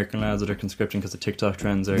 The American lads that are conscripting because the TikTok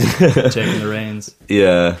trends are taking the reins.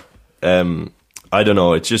 Yeah. I don't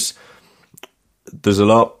know, it's just... There's a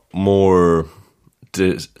lot more...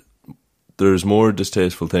 There's more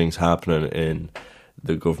distasteful things happening in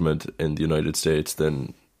the government in the United States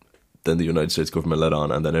than the United States government let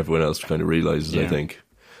on, and then everyone else kind of realises, I think,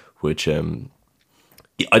 which even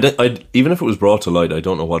if it was brought to light, I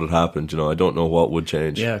don't know what had happened, you know, I don't know what would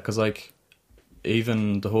change. Yeah, because like,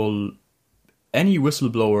 even the whole, any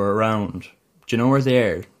whistleblower around, do you know where they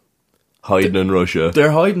are? Hiding in Russia. They're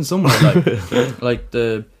hiding somewhere, like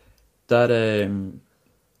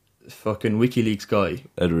fucking WikiLeaks guy.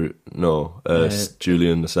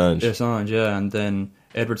 Julian Assange. Assange, yeah, and then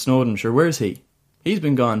Edward Snowden, sure, where's he? He's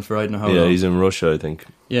been gone for I don't know how long. Yeah, he's in Russia, I think.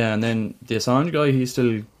 Yeah, and then the Assange guy,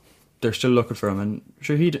 they're still looking for him, and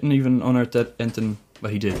sure, he didn't even unearth that anything,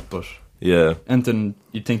 well, he did, but... Yeah. Anything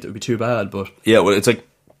you'd think that would be too bad, but... Yeah, well, it's like,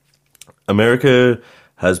 America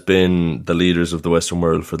has been the leaders of the Western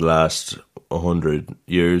world for the last 100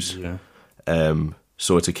 years. Yeah.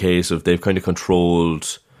 So it's a case of they've kind of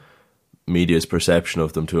controlled media's perception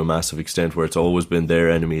of them to a massive extent, where it's always been their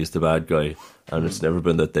enemy is the bad guy, and it's never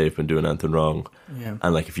been that they've been doing anything wrong. Yeah.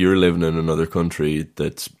 And like, if you're living in another country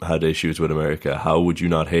that's had issues with America, how would you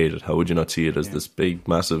not hate it? How would you not see it as this big,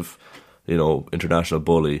 massive, you know, international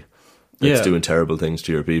bully that's doing terrible things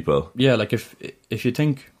to your people? Yeah, like if you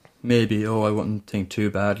think maybe, I wouldn't think too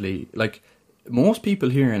badly. Like, most people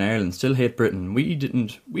here in Ireland still hate Britain.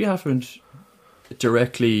 We haven't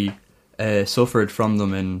directly suffered from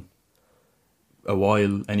them in a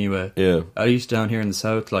while anyway. Yeah. At least down here in the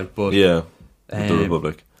south, like, but... Yeah. The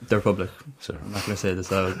Republic. The Republic. Sorry. I'm not going to say the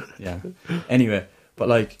south. Yeah. Anyway, but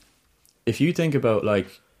like, if you think about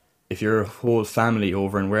like, if your whole family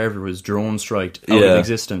over and wherever was drone striked out of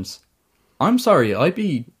existence, I'm sorry, I'd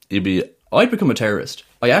become a terrorist.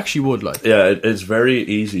 I actually would, like. Yeah, it's very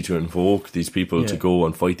easy to invoke these people to go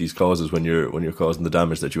and fight these causes when you're causing the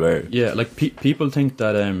damage that you are. Yeah, like people think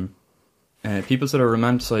that people sort of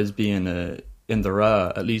romanticize being in the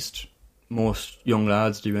Ra, at least most young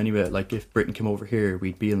lads do anyway. Like, if Britain came over here,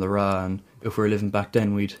 we'd be in the Ra, and if we were living back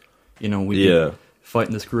then, we'd be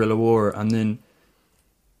fighting this guerrilla war. And then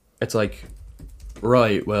it's like,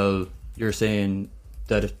 right, well, you're saying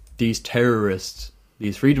that if these terrorists,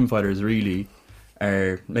 these freedom fighters really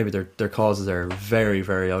are, maybe their causes are very,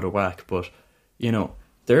 very out of whack, but,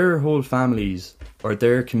 their whole families or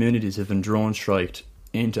their communities have been drone striked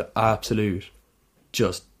into absolute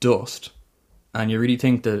just dust. And you really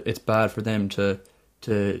think that it's bad for them to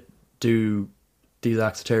do these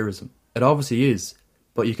acts of terrorism? It obviously is,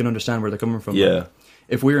 but you can understand where they're coming from. Yeah.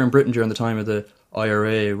 If we were in Britain during the time of the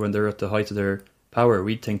IRA, when they're at the height of their power,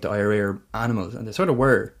 we'd think the IRA are animals, and they sort of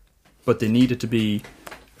were, but they needed to be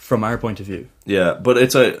from our point of view. Yeah, but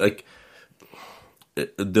it's like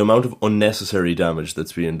the amount of unnecessary damage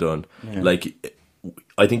that's being done. Yeah. Like,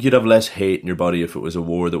 I think you'd have less hate in your body if it was a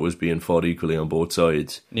war that was being fought equally on both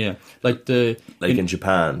sides. Yeah, in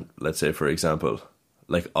Japan, let's say, for example.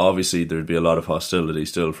 Like, obviously there'd be a lot of hostility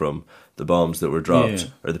still from the bombs that were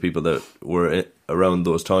dropped, or the people that were around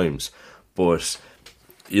those times. But,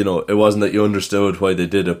 it wasn't that you understood why they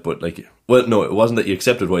did it, but it wasn't that you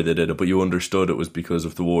accepted why they did it, but you understood it was because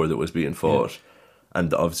of the war that was being fought. Yeah.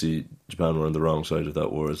 And obviously Japan were on the wrong side of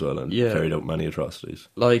that war as well, and carried out many atrocities.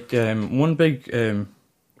 Like, one big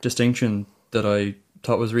distinction that I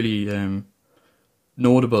thought was really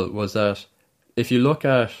notable was that if you look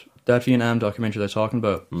at that Vietnam documentary they're talking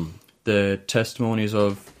about, the testimonies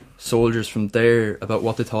of soldiers from there about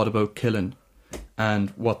what they thought about killing and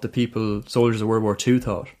what the soldiers of World War II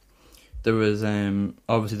thought, there was,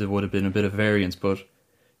 obviously there would have been a bit of variance, but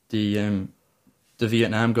the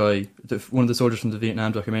Vietnam guy, one of the soldiers from the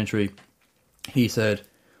Vietnam documentary, he said,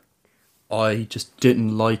 I just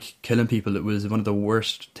didn't like killing people. It was one of the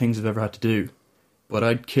worst things I've ever had to do. But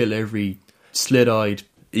I'd kill every slit-eyed...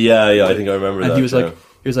 Yeah, I think I remember that. And he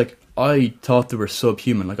was like, I thought they were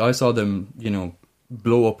subhuman. Like, I saw them,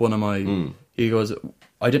 blow up one of my... He goes,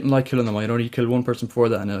 I didn't like killing them. I'd only killed one person before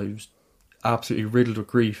that, and I was absolutely riddled with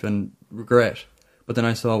grief and regret. But then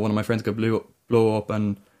I saw one of my friends get blow up,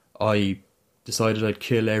 and I decided I'd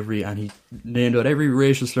kill and he named out every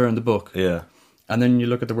racial slur in the book. Yeah. And then you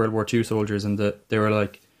look at the World War II soldiers, and they were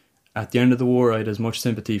like, at the end of the war, I had as much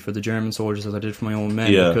sympathy for the German soldiers as I did for my own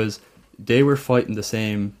men, because they were fighting the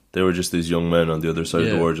same. They were just these young men on the other side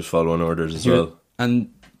of the war, just following orders as well.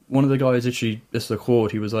 And one of the guys, actually, this is a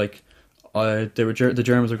quote, he was like, the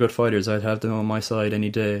Germans are good fighters, I'd have them on my side any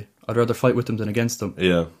day. I'd rather fight with them than against them.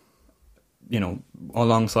 Yeah.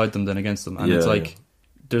 Alongside them than against them. And it's like,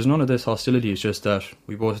 there's none of this hostility, it's just that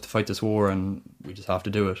we both have to fight this war and we just have to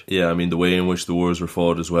do it. Yeah, I mean, the way in which the wars were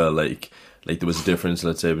fought as well, like there was a difference,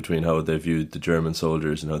 let's say, between how they viewed the German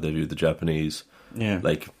soldiers and how they viewed the Japanese. Yeah.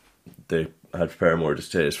 Like, they had far more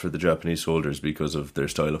distaste for the Japanese soldiers because of their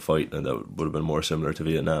style of fight, and that would have been more similar to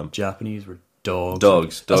Vietnam. Japanese were dogs.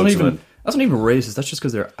 Dogs, that's not even racist, that's just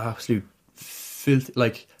because they're absolute filthy.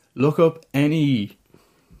 Like, look up anything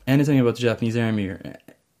about the Japanese army, or,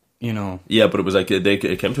 Yeah, but it was like,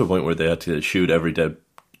 it came to a point where they had to shoot every dead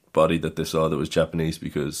body that they saw that was Japanese,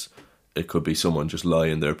 because it could be someone just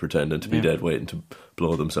lying there pretending to be dead, waiting to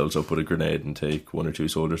blow themselves up with a grenade and take one or two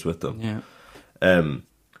soldiers with them. Yeah.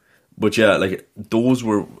 But yeah, like, those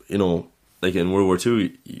were, like in World War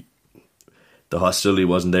II, the hostility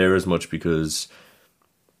wasn't there as much, because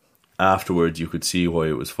afterwards you could see why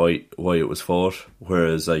it was fought.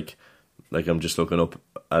 Whereas like I'm just looking up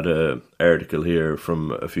at an article here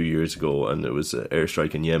from a few years ago, and it was an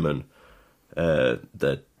airstrike in Yemen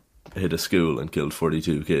that hit a school and killed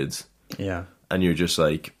 42 kids. Yeah. And you're just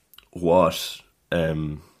like, what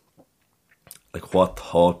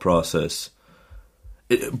thought process?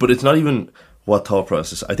 But it's not even what thought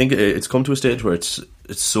process. I think it's come to a stage where it's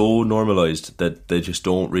so normalised that they just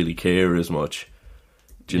don't really care as much.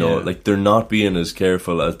 Do you know? Like, they're not being as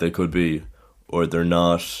careful as they could be, or they're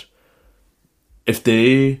not... If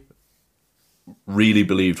they really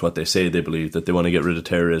believed what they say they believe, that they want to get rid of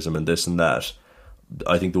terrorism and this and that,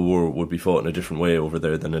 I think the war would be fought in a different way over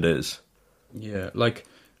there than it is. Yeah, like,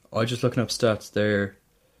 I just looking up stats there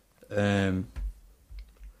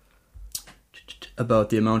about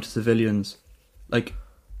the amount of civilians. Like,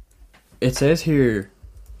 it says here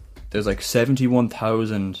there's like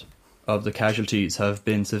 71,000 of the casualties have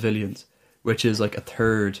been civilians, which is like a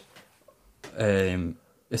third.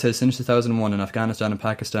 It says since 2001 in Afghanistan and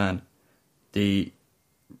Pakistan, the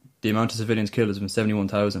amount of civilians killed has been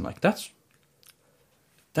 71,000. Like, that's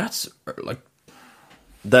like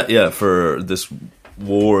that. Yeah, for this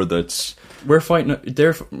war that's they're fighting on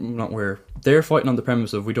the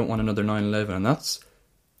premise of we don't want another 9/11, and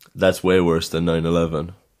that's way worse than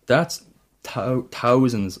 9/11. That's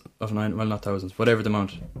thousands of not thousands, whatever the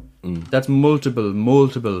amount. That's multiple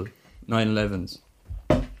 9/11s.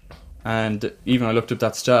 And even I looked up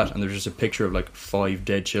that stat, and there's just a picture of like 5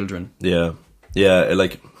 dead children. Yeah,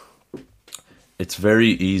 it's very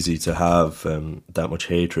easy to have that much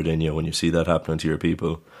hatred in you when you see that happening to your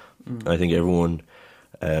people. I think everyone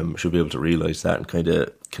should be able to realise that and kind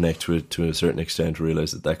of connect to it to a certain extent,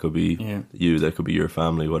 realise that could be you, that could be your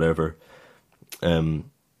family, whatever. And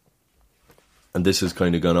this has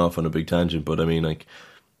kind of gone off on a big tangent, but I mean, like,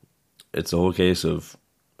 it's a whole case of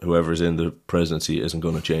whoever's in the presidency isn't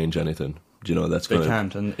going to change anything. Do you know, that's they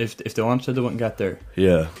can't, and if they wanted, they wouldn't get there.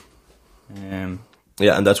 Yeah.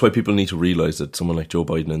 Yeah, and that's why people need to realise that someone like Joe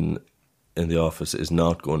Biden in the office is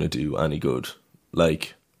not going to do any good,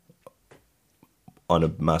 like, on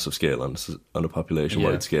a massive scale, on a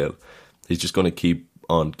population-wide scale. He's just going to keep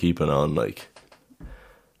on keeping on, like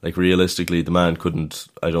realistically, the man couldn't,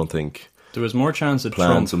 I don't think, there was more chance of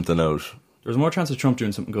plan something out. There was more chance of Trump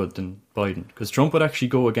doing something good than Biden, because Trump would actually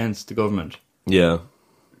go against the government. Yeah.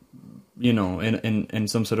 You know, in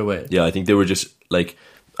some sort of way. Yeah, I think they were just, like,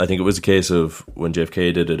 I think it was a case of when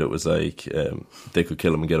JFK did it, it was like they could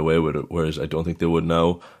kill him and get away with it, whereas I don't think they would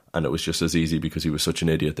now, and it was just as easy because he was such an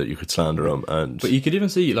idiot that you could slander him. But you could even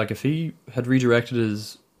see, like, if he had redirected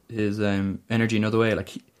his energy another way,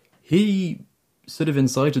 like, he sort of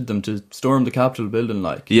incited them to storm the Capitol building,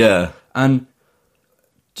 like. Yeah. And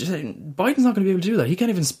just, Biden's not going to be able to do that. He can't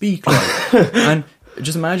even speak, like. And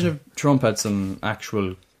just imagine if Trump had some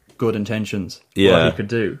actual good intentions. What he could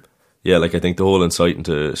do. Yeah, like, I think the whole inciting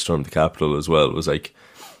to storm the Capitol as well was like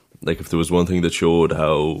if there was one thing that showed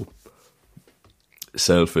how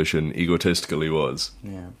selfish and egotistical he was,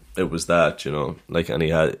 it was that, you know. Like, and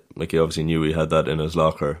he obviously knew he had that in his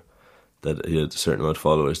locker, that he had a certain amount of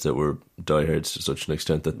followers that were diehards to such an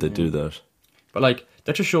extent that they'd do that. But, like,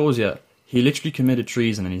 that just shows you, he literally committed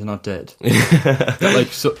treason and he's not dead. Like,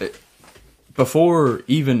 so, before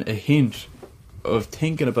even a hint of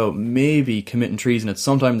thinking about maybe committing treason at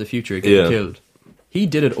some time in the future, getting killed, he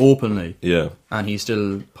did it openly. Yeah. And he's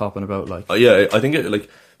still popping about, like. Yeah, I think, like,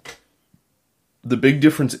 the big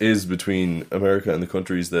difference is between America and the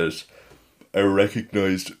countries that are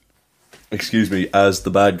recognised, as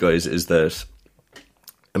the bad guys, is that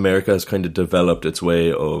America has kind of developed its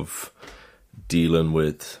way of dealing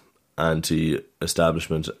with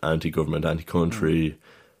anti-establishment, anti-government, anti-country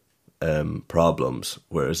problems,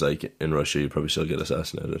 whereas, like, in Russia you probably still get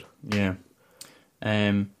assassinated. Yeah.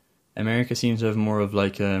 America seems to have more of,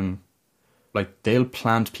 like they'll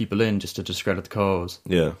plant people in just to discredit the cause.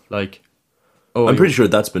 Yeah. Like, I'm pretty sure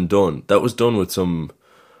that's been done. That was done with some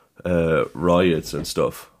riots and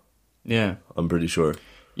stuff. Yeah. I'm pretty sure.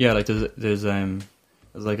 Yeah, like there's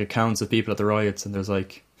like accounts of people at the riots, and there's,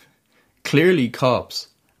 like, clearly cops,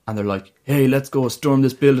 and they're like, hey, let's go storm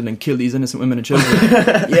this building and kill these innocent women and children.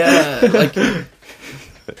 Yeah, like,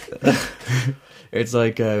 it's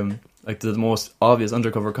like the most obvious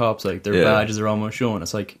undercover cops, like, their badges are almost shown.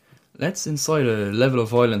 It's like, let's incite a level of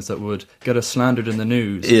violence that would get us slandered in the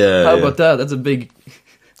news. Yeah. How about that? That's a big.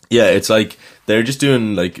 Yeah, it's like they're just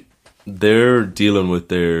doing, like, they're dealing with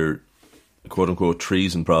their quote unquote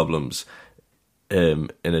treason problems in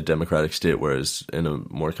a democratic state, whereas in a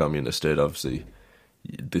more communist state, obviously,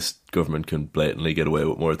 this government can blatantly get away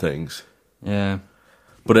with more things. Yeah.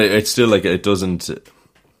 But it's still, like, it doesn't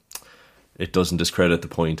discredit the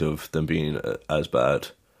point of them being as bad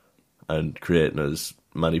and creating as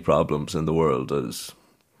many problems in the world as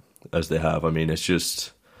they have. I mean, it's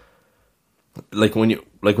just like when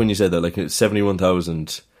you said that, like,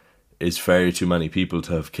 71,000 is far too many people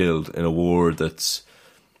to have killed in a war that's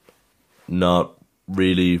not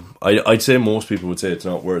really. I'd say most people would say it's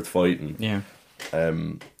not worth fighting. Yeah.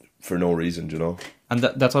 For no reason, you know. And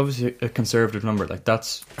that's obviously a conservative number. Like,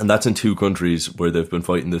 that's in 2 countries where they've been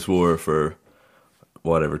fighting this war for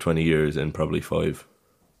whatever 20 years in probably 5.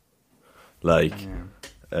 Like,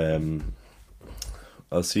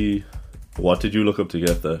 I'll see. What did you look up to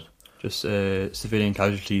get that? Just civilian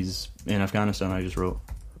casualties in Afghanistan. I just wrote.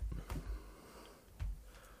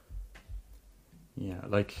 Yeah,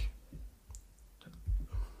 like,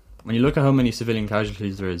 when you look at how many civilian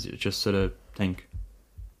casualties there is, you just sort of think,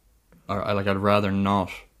 I'd rather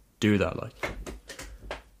not do that. Like,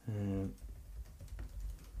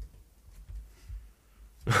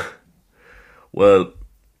 well,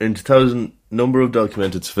 in 2000, number of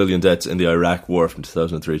documented civilian deaths in the Iraq War from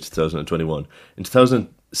 2003 to 2021. In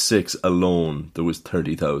 2006 alone, there was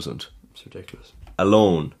 30,000. It's ridiculous.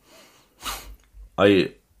 Alone.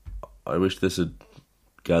 I wish this had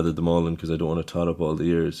gathered them all in, because I don't want to tot up all the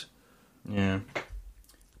years. Yeah.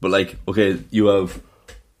 But, like, okay, you have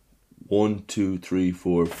 1, 2, 3,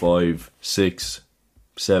 4, 5, 6,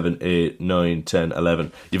 7, 8, 9, 10,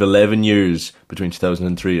 11. You have 11 years between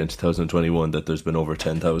 2003 and 2021 that there's been over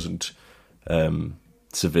 10,000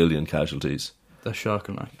 civilian casualties. That's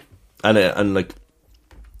shocking, like. And like,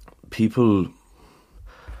 people,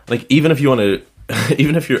 like, even if you want to,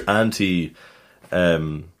 even if you're anti,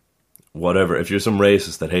 whatever, if you're some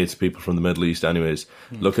racist that hates people from the Middle East anyways,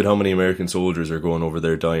 look at how many American soldiers are going over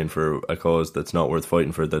there dying for a cause that's not worth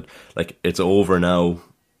fighting for, that, like, it's over now,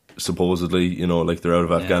 supposedly, you know, like, they're out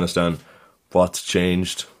of Afghanistan. What's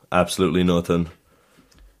changed? Absolutely nothing.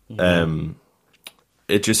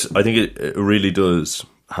 It just, I think it really does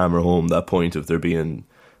hammer home that point of there being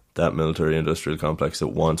that military industrial complex that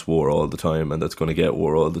wants war all the time and that's going to get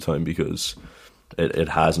war all the time, because it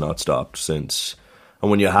has not stopped since. And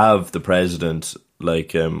when you have the president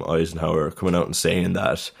like Eisenhower coming out and saying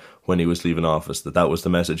that when he was leaving office, that was the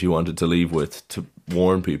message he wanted to leave with, to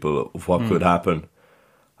warn people of what could happen,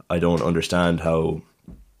 I don't understand how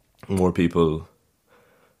more people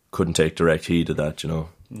couldn't take direct heed of that, you know.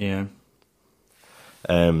 Yeah.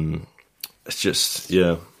 It's just,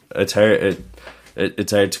 yeah, it's hard.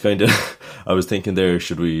 It's hard to kind of. I was thinking there,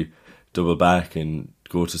 should we double back and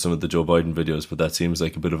go to some of the Joe Biden videos? But that seems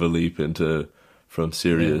like a bit of a leap into from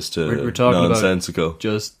serious to we're talking nonsensical. About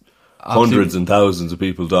just hundreds and thousands of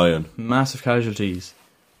people dying, massive casualties,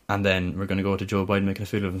 and then we're going to go to Joe Biden making a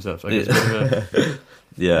fool of himself. Like, it's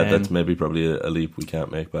yeah, that's maybe probably a leap we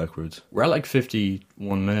can't make backwards. We're at like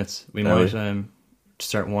 51 minutes. We might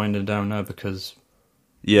start winding down now because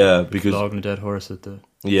flogging a dead horse at the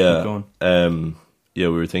keep going. Yeah,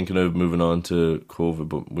 we were thinking of moving on to COVID,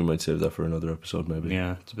 but we might save that for another episode maybe.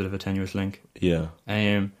 Yeah, it's a bit of a tenuous link. Yeah.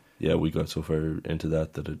 Yeah, we got so far into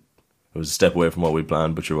that it was a step away from what we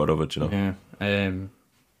planned, but you're what of it, you know. Yeah. I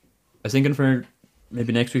was thinking for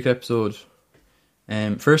maybe next week's episode.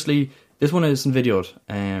 Firstly, this one isn't videoed.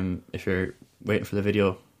 If you're waiting for the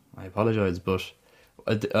video, I apologise, but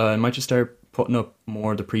I might just start putting up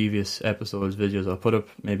more of the previous episodes' videos. I'll put up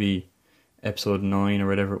maybe episode 9 or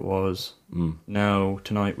whatever it was now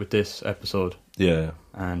tonight with this episode. Yeah.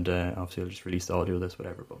 And obviously I'll just release the audio of this,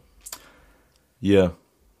 whatever. But yeah.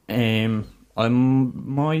 I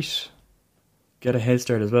might get a head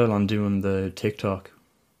start as well on doing the TikTok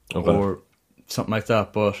or something like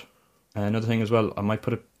that. But another thing as well, I might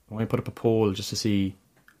put up a poll just to see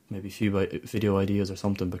maybe a few video ideas or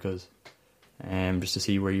something, because just to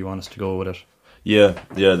see where you want us to go with it. Yeah,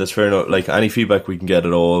 that's fair enough. Like, any feedback we can get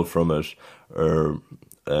at all from it, or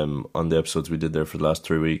on the episodes we did there for the last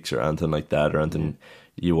 3 weeks, or anything like that, or anything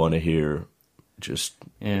you want to hear, just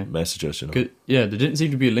message us, you know. Yeah, there didn't seem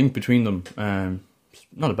to be a link between them.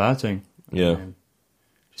 Not a bad thing. Yeah.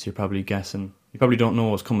 Just you're probably guessing. You probably don't know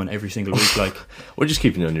what's coming every single week. Like, we're just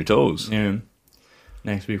keeping you on your toes. Yeah.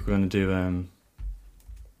 Next week we're going to do.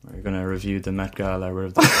 We're going to review the Met Gala or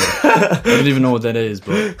whatever. I don't even know what that is,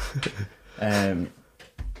 but.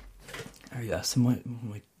 So might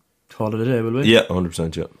call it a day, will we? Yeah,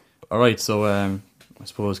 100%. Yeah. All right, so I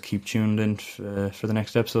suppose keep tuned in for the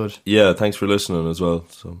next episode. Yeah, thanks for listening as well.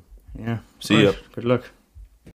 So yeah, see ya. Good luck.